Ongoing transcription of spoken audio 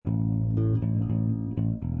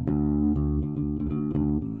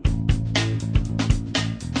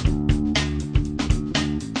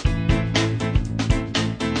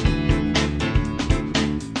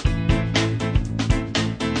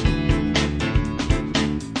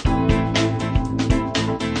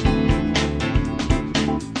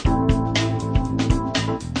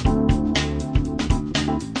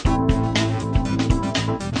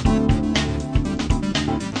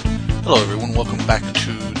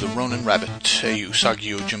the Ronin Rabbit, a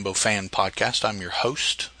Usagi Yojimbo fan podcast. I'm your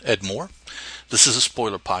host, Ed Moore. This is a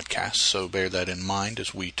spoiler podcast, so bear that in mind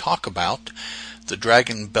as we talk about the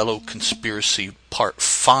Dragon Bellow Conspiracy Part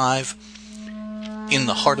 5, In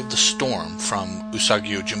the Heart of the Storm, from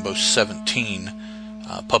Usagi Yojimbo 17,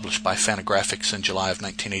 published by Fantagraphics in July of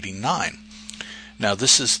 1989. Now,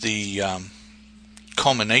 this is the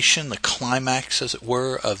culmination, the climax, as it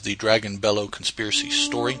were, of the Dragon Bellow Conspiracy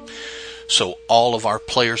story. So all of our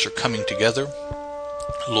players are coming together.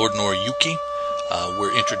 Lord Noriyuki,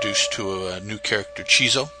 we're introduced to a new character,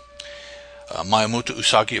 Chizo. Miyamoto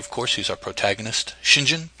Usagi, of course, he's our protagonist.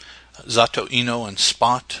 Shinjin, Zato Ino, and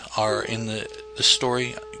Spot are in the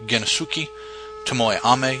story. Genosuke, Tomoe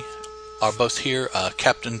Ame are both here.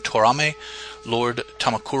 Captain Torame, Lord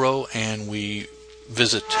Tamakuro, and we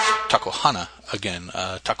visit Takohana again.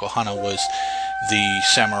 Takohana was the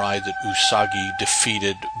samurai that Usagi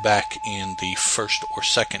defeated back in the first or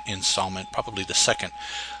second installment, probably the second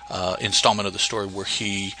installment of the story, where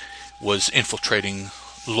he was infiltrating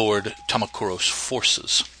Lord Tamakuro's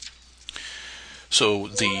forces. So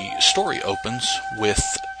the story opens with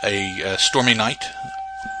a stormy night,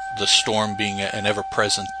 the storm being an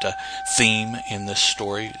ever-present theme in this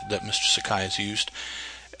story that Mr. Sakai has used.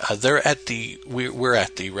 We're at the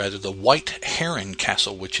White Heron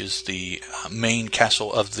Castle, which is the main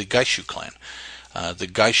castle of the Gaishu clan. The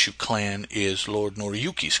Gaishu clan is Lord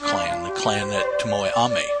Noriyuki's clan, the clan that Tomoe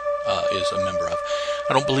Ame is a member of.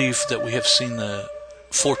 I don't believe that we have seen the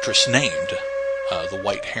fortress named the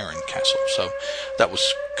White Heron Castle, so that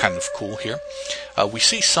was kind of cool here. We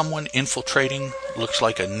see someone infiltrating, looks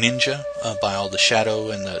like a ninja by all the shadow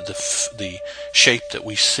and the shape that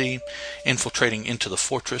we see, infiltrating into the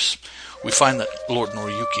fortress. We find that Lord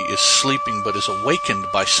Noriyuki is sleeping but is awakened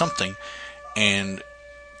by something, and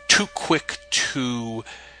too quick to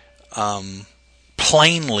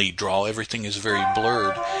plainly draw, everything is very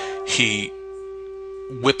blurred, he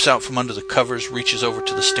whips out from under the covers, reaches over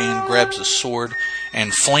to the stand, grabs a sword,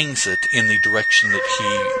 and flings it in the direction that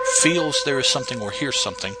he feels there is something or hears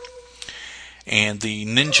something. And the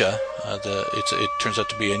ninja, it turns out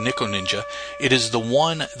to be a Nikko ninja. It is the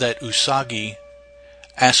one that Usagi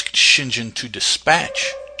asked Shinjin to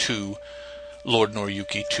dispatch to Lord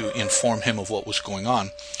Noriyuki to inform him of what was going on.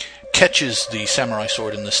 Catches the samurai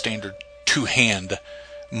sword in the standard two-hand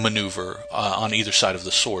maneuver on either side of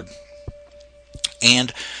the sword.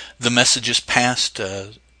 And the message is passed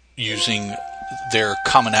using their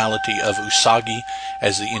commonality of Usagi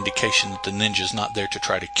as the indication that the ninja is not there to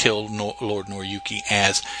try to kill Lord Noriyuki,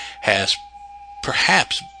 as has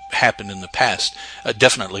perhaps happened in the past,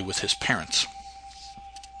 definitely with his parents.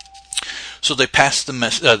 So they pass the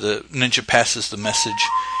ninja passes the message,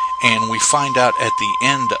 and we find out at the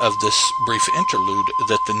end of this brief interlude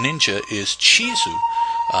that the ninja is Chizu,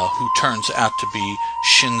 who turns out to be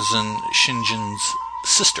Shinjin's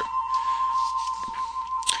sister.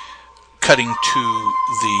 Cutting to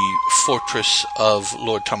the fortress of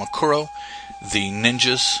Lord Tamakuro, the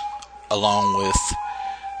ninjas, along with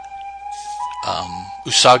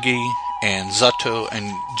Usagi and Zato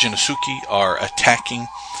and Genosuke, are attacking.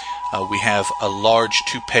 We have a large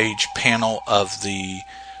two-page panel of the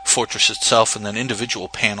fortress itself, and then individual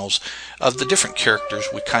panels of the different characters.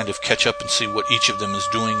 We kind of catch up and see what each of them is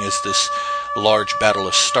doing as this large battle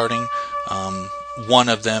is starting. One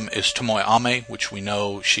of them is Tomoe Ame, which we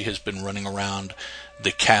know she has been running around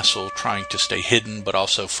the castle trying to stay hidden, but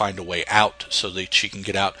also find a way out so that she can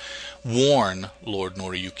get out, warn Lord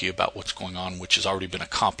Noriyuki about what's going on, which has already been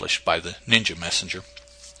accomplished by the ninja messenger.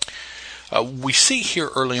 We see here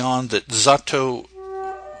early on that Zato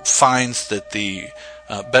finds that the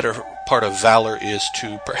better part of valor is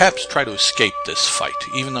to perhaps try to escape this fight.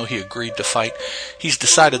 Even though he agreed to fight, he's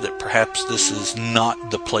decided that perhaps this is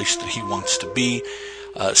not the place that he wants to be.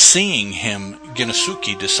 Seeing him,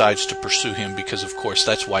 Genosuke decides to pursue him because, of course,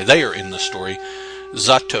 that's why they are in the story.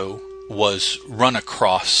 Zato was run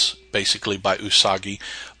across, basically, by Usagi,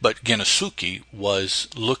 but Genosuke was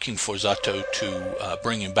looking for Zato to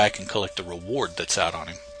bring him back and collect the reward that's out on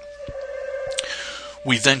him.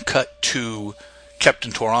 We then cut to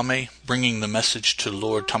Captain Torame bringing the message to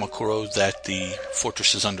Lord Tamakuro that the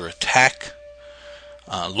fortress is under attack.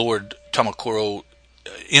 Lord Tamakuro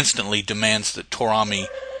instantly demands that Torame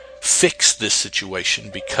fix this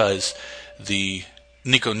situation because the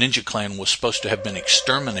Nikko Ninja clan was supposed to have been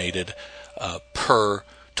exterminated per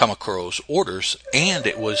Tamakuro's orders, and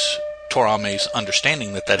it was Torame's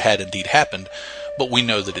understanding that that had indeed happened, but we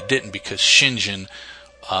know that it didn't because Shinjin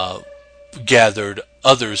gathered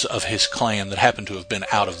others of his clan that happened to have been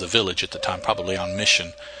out of the village at the time, probably on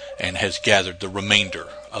mission, and has gathered the remainder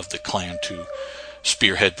of the clan to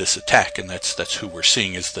spearhead this attack, and that's who we're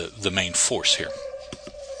seeing as the main force here.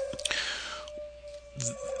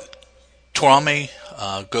 Torame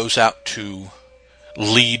goes out to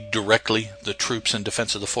lead directly the troops in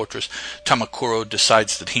defense of the fortress. Tamakuro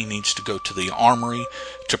decides that he needs to go to the armory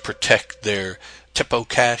to protect their Teppo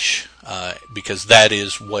cache, because that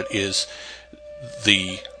is what is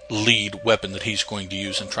the lead weapon that he's going to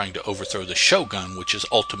use in trying to overthrow the shogun, which is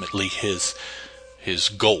ultimately his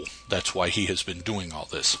goal. That's why he has been doing all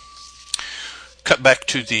this. Cut back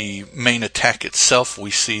to the main attack itself.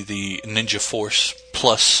 We see the ninja force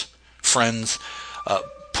plus friends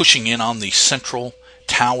pushing in on the central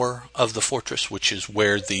tower of the fortress, which is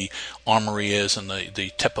where the armory is and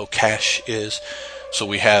the Teppo cache is. So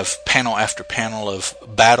we have panel after panel of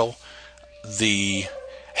battle. The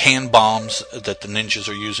hand bombs that the ninjas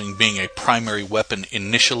are using being a primary weapon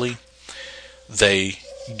initially. They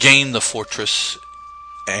gain the fortress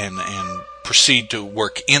and proceed to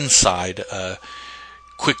work inside,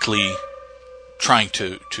 quickly trying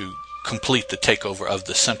to complete the takeover of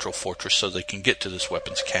the central fortress so they can get to this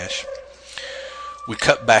weapons cache. We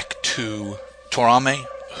cut back to Torame,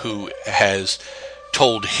 who has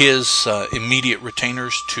told his immediate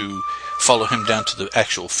retainers to follow him down to the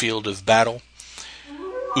actual field of battle.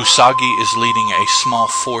 Usagi is leading a small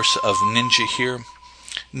force of ninja here.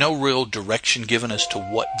 No real direction given as to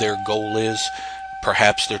what their goal is.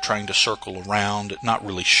 Perhaps they're trying to circle around, not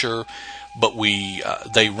really sure. But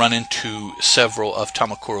they run into several of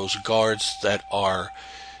Tamakuro's guards that are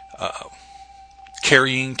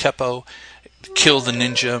carrying Teppo, kill the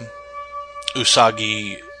ninja.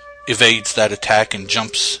 Usagi evades that attack and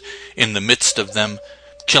jumps in the midst of them,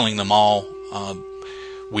 killing them all.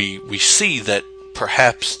 We see that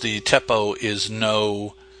perhaps the Teppo is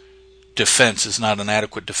no defense, is not an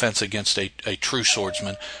adequate defense against a true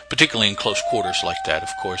swordsman, particularly in close quarters like that. Of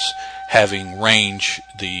course, having range,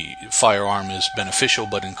 the firearm is beneficial,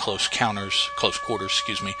 but in close quarters,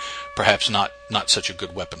 perhaps not such a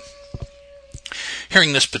good weapon.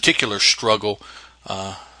 Hearing this particular struggle,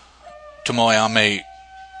 Tomoyame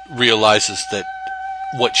realizes that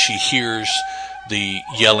what she hears, the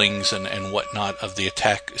yellings and whatnot of the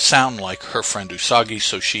attack, sound like her friend Usagi,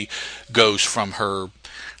 so she goes from her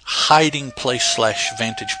hiding place /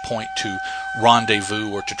 vantage point to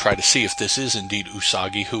rendezvous, or to try to see if this is indeed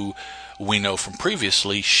Usagi, who we know from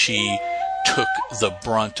previously she took the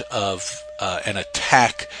brunt of an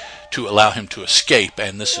attack to allow him to escape,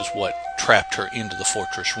 and this is what trapped her into the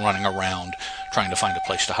fortress, running around trying to find a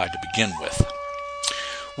place to hide to begin with.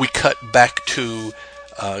 We cut back to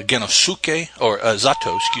Genosuke, or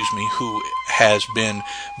Zato, who has been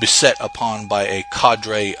beset upon by a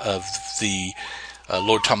cadre of the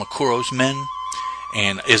Lord Tamakuro's men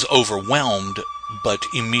and is overwhelmed, but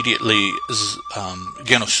immediately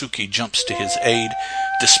Genosuke jumps to his aid,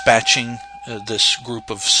 dispatching this group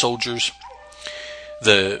of soldiers.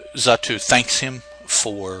 The Zato thanks him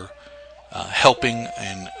for helping,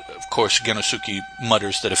 and of course Genosuke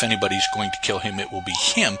mutters that if anybody's going to kill him, it will be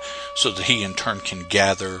him, so that he in turn can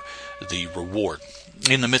gather the reward.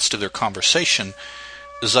 In the midst of their conversation,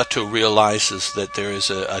 Zato realizes that there is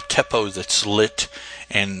a Teppo that's lit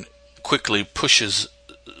and quickly pushes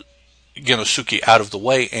Genosuke out of the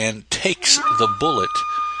way and takes the bullet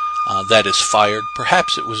that is fired.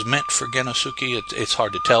 Perhaps it was meant for Genosuke, it's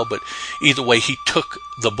hard to tell, but either way he took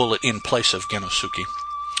the bullet in place of Genosuke.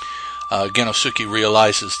 Genosuke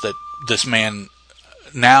realizes that this man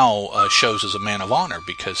now shows as a man of honor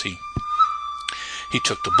because he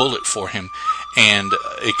took the bullet for him, and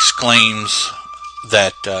exclaims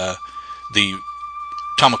that the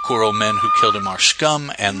Tamakuro men who killed him are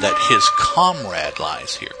scum, and that his comrade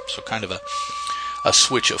lies here. So kind of a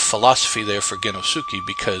switch of philosophy there for Genosuke,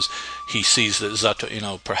 because he sees that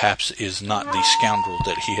Zato, perhaps is not the scoundrel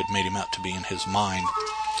that he had made him out to be in his mind.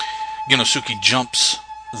 Genosuke jumps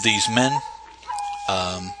these men.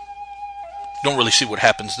 Don't really see what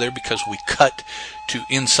happens there, because we cut to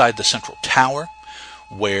inside the central tower,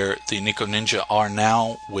 where the Nikko Ninja are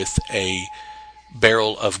now with a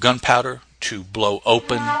barrel of gunpowder to blow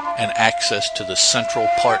open an access to the central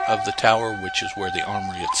part of the tower, which is where the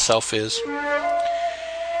armory itself is.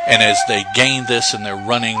 And as they gain this and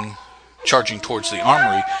they're charging towards the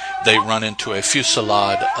armory, they run into a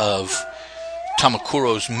fusillade of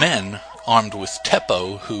Tamakuro's men armed with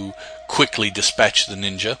Teppo, who quickly dispatch the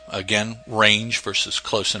ninja. Again, range versus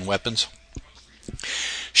close-in weapons.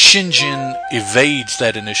 Shinjin evades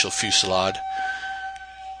that initial fusillade,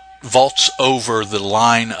 vaults over the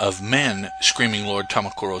line of men screaming Lord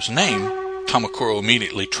Tamakuro's name. Tamakuro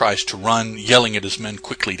immediately tries to run, yelling at his men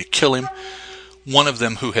quickly to kill him. One of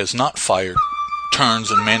them, who has not fired,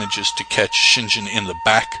 turns and manages to catch Shinjin in the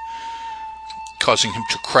back, causing him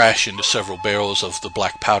to crash into several barrels of the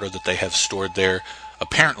black powder that they have stored there,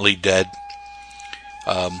 apparently dead.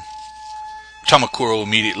 Tamakuro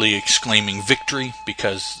immediately exclaiming victory,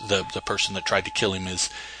 because the person that tried to kill him is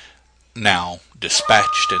now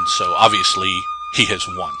dispatched, and so obviously he has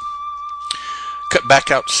won. Cut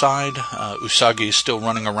back outside, Usagi is still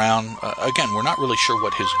running around. Again, we're not really sure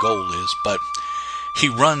what his goal is, but he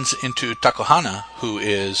runs into Takohana, who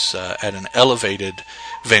is at an elevated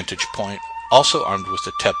vantage point, also armed with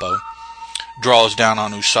a teppo, draws down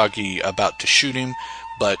on Usagi about to shoot him,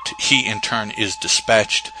 but he in turn is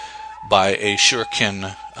dispatched by a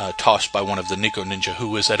shuriken tossed by one of the Nikko ninja,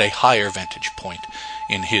 who is at a higher vantage point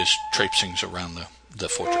in his traipsings around the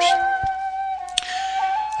fortress.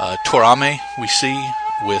 Torame, we see,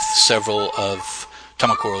 with several of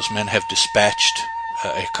Tamakuro's men, have dispatched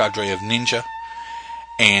a cadre of ninja,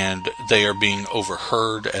 and they are being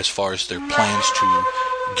overheard as far as their plans to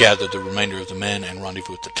gather the remainder of the men and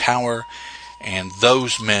rendezvous at the tower. And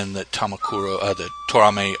those men that that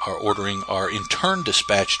Torame are ordering are in turn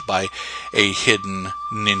dispatched by a hidden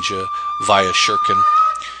ninja via shuriken.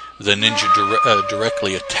 The ninja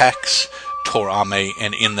directly attacks Torame,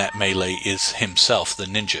 and in that melee is himself, the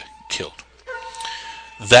ninja, killed.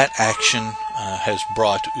 That action has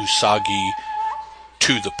brought Usagi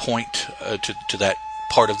to the point, to that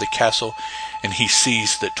part of the castle, and he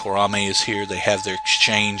sees that Torame is here. They have their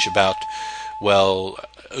exchange about, well,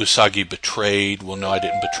 Usagi betrayed. Well, no, I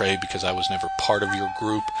didn't betray because I was never part of your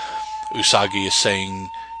group. Usagi is saying,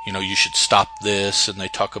 you should stop this, and they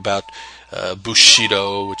talk about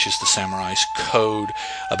Bushido, which is the samurai's code,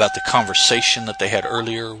 about the conversation that they had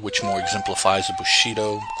earlier, which more exemplifies a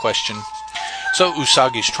Bushido question. So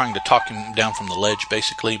Usagi is trying to talk him down from the ledge,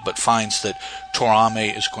 basically, but finds that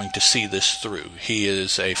Torame is going to see this through. He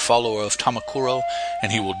is a follower of Tamakuro,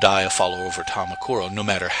 and he will die a follower of Tamakuro, no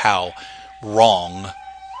matter how wrong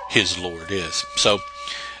his lord is. So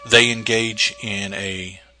they engage in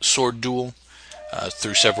a sword duel.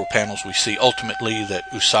 Through several panels, we see ultimately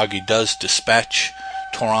that Usagi does dispatch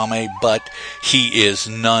Torame, but he is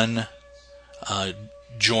none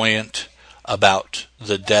joyant about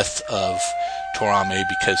the death of Torame,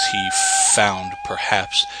 because he found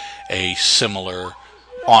perhaps a similar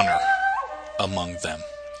honor among them,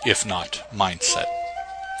 if not mindset.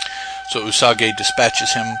 So Usagi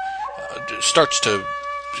dispatches him, starts to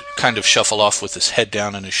kind of shuffle off with his head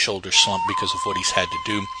down and his shoulders slumped because of what he's had to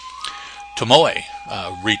do. Tomoe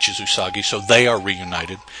reaches Usagi, so they are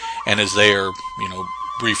reunited, and as they are,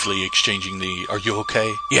 briefly exchanging the "Are you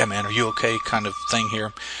okay? Yeah, man, are you okay?" kind of thing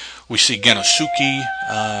here, we see Genosuke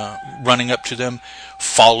running up to them,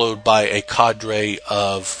 followed by a cadre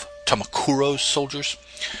of Tamakuro's soldiers.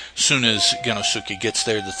 Soon as Genosuke gets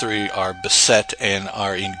there, the three are beset and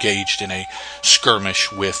are engaged in a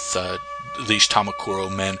skirmish with these Tamakuro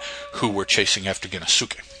men who were chasing after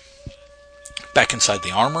Genosuke. Back inside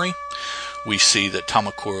the armory, we see that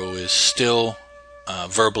Tamakuro is still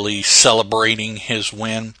verbally celebrating his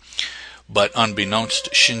win, but unbeknownst,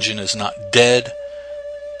 Shinjin is not dead.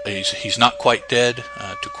 He's not quite dead,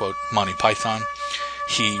 to quote Monty Python.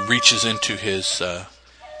 He reaches into his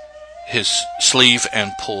sleeve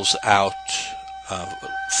and pulls out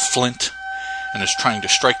flint, and is trying to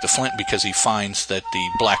strike the flint because he finds that the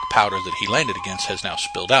black powder that he landed against has now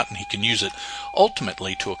spilled out, and he can use it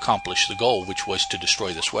ultimately to accomplish the goal, which was to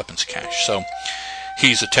destroy this weapons cache. So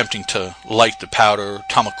he's attempting to light the powder.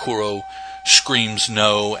 Tamakuro screams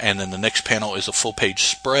no, and then the next panel is a full-page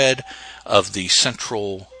spread of the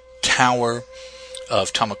central tower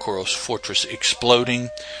of Tamakuro's fortress exploding,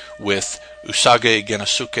 with Usagi,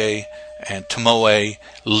 Genosuke, and Tomoe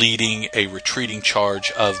leading a retreating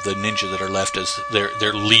charge of the ninja that are left, as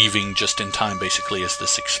they're leaving just in time, basically, as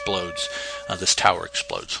this explodes. This tower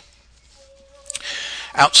explodes.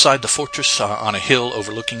 Outside the fortress, on a hill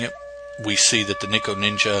overlooking it, we see that the Nikko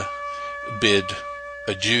ninja bid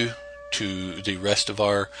adieu to the rest of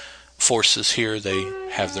our forces here. They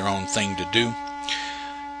have their own thing to do.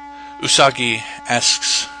 Usagi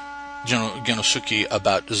asks Genosuke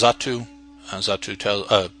about Zatu.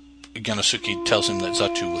 Genosuke tells him that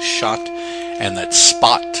Zatu was shot and that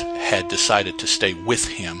Spot had decided to stay with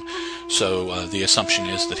him. So the assumption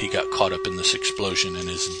is that he got caught up in this explosion and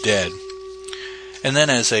is dead. And then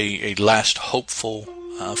as a last hopeful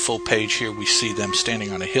full page here, we see them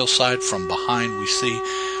standing on a hillside. From behind we see,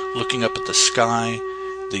 looking up at the sky,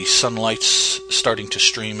 the sunlight's starting to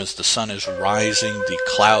stream as the sun is rising. The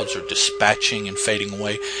clouds are dispatching and fading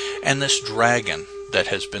away. And this dragon that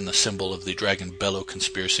has been the symbol of the Dragon Bellow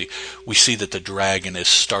conspiracy, we see that the dragon is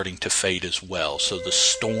starting to fade as well. So the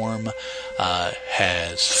storm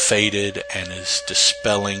has faded and is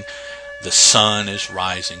dispelling. The sun is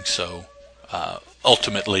rising. So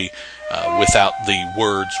ultimately, without the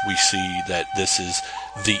words, we see that this is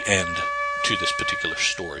the end to this particular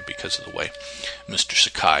story because of the way Mr.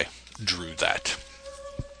 Sakai drew that.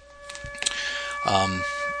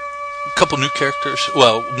 A couple new characters.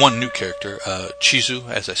 Well, one new character, Chizu.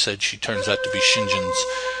 As I said, she turns out to be Shinjin's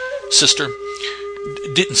sister.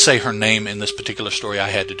 Didn't say her name in this particular story. I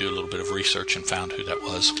had to do a little bit of research and found who that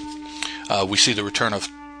was. We see the return of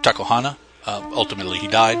Takohana. Ultimately, he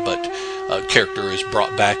died, but a character is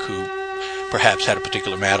brought back who perhaps had a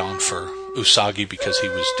particular mat-on for Usagi because he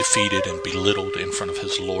was defeated and belittled in front of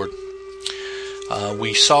his lord.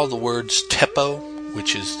 We saw the words Teppo,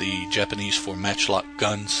 which is the Japanese for matchlock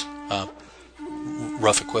guns,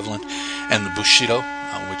 rough equivalent, and the Bushido,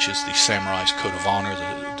 which is the samurai's code of honor,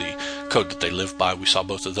 the code that they live by. We saw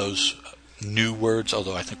both of those new words,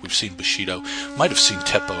 although I think we've seen Bushido. Might have seen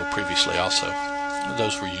Teppo previously also.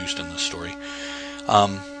 Those were used in the story.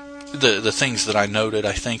 The things that I noted,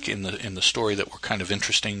 I think, in the story that were kind of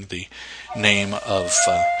interesting, the name of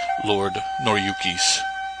Lord Noriyuki's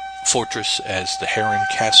fortress as the Heron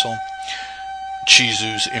Castle,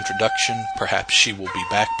 Chizu's introduction, perhaps she will be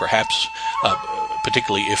back, perhaps,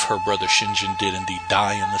 particularly if her brother Shinjin did indeed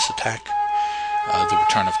die in this attack, the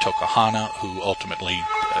return of Tokuhana, who ultimately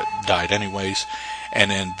died anyways, and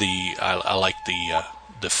then I like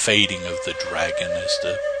the fading of the dragon as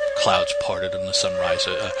the clouds parted and the sunrise,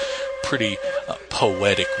 a pretty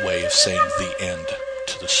poetic way of saying the end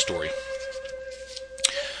to the story.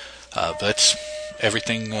 That's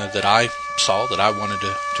everything that I saw that I wanted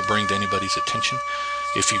to bring to anybody's attention.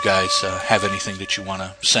 If you guys have anything that you want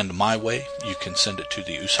to send my way, you can send it to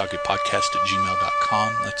the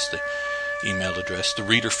usagipodcast@gmail.com. That's the email address. The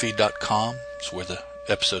readerfeed.com is where the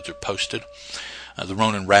episodes are posted. The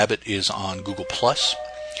Ronin Rabbit is on Google+.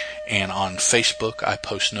 And on Facebook, I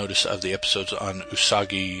post notice of the episodes on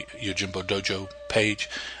Usagi Yojimbo Dojo page.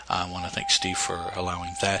 I want to thank Steve for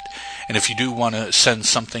allowing that. And if you do want to send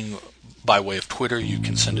something by way of Twitter, you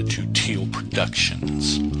can send it to Teal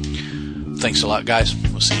Productions. Thanks a lot, guys.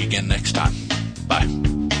 We'll see you again next time. Bye.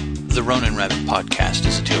 The Ronin Rabbit podcast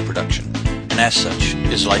is a Teal production, and as such,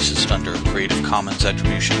 is licensed under a Creative Commons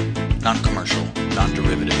Attribution, Non-Commercial,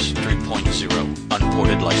 Non-Derivatives 3.0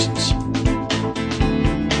 Unported license.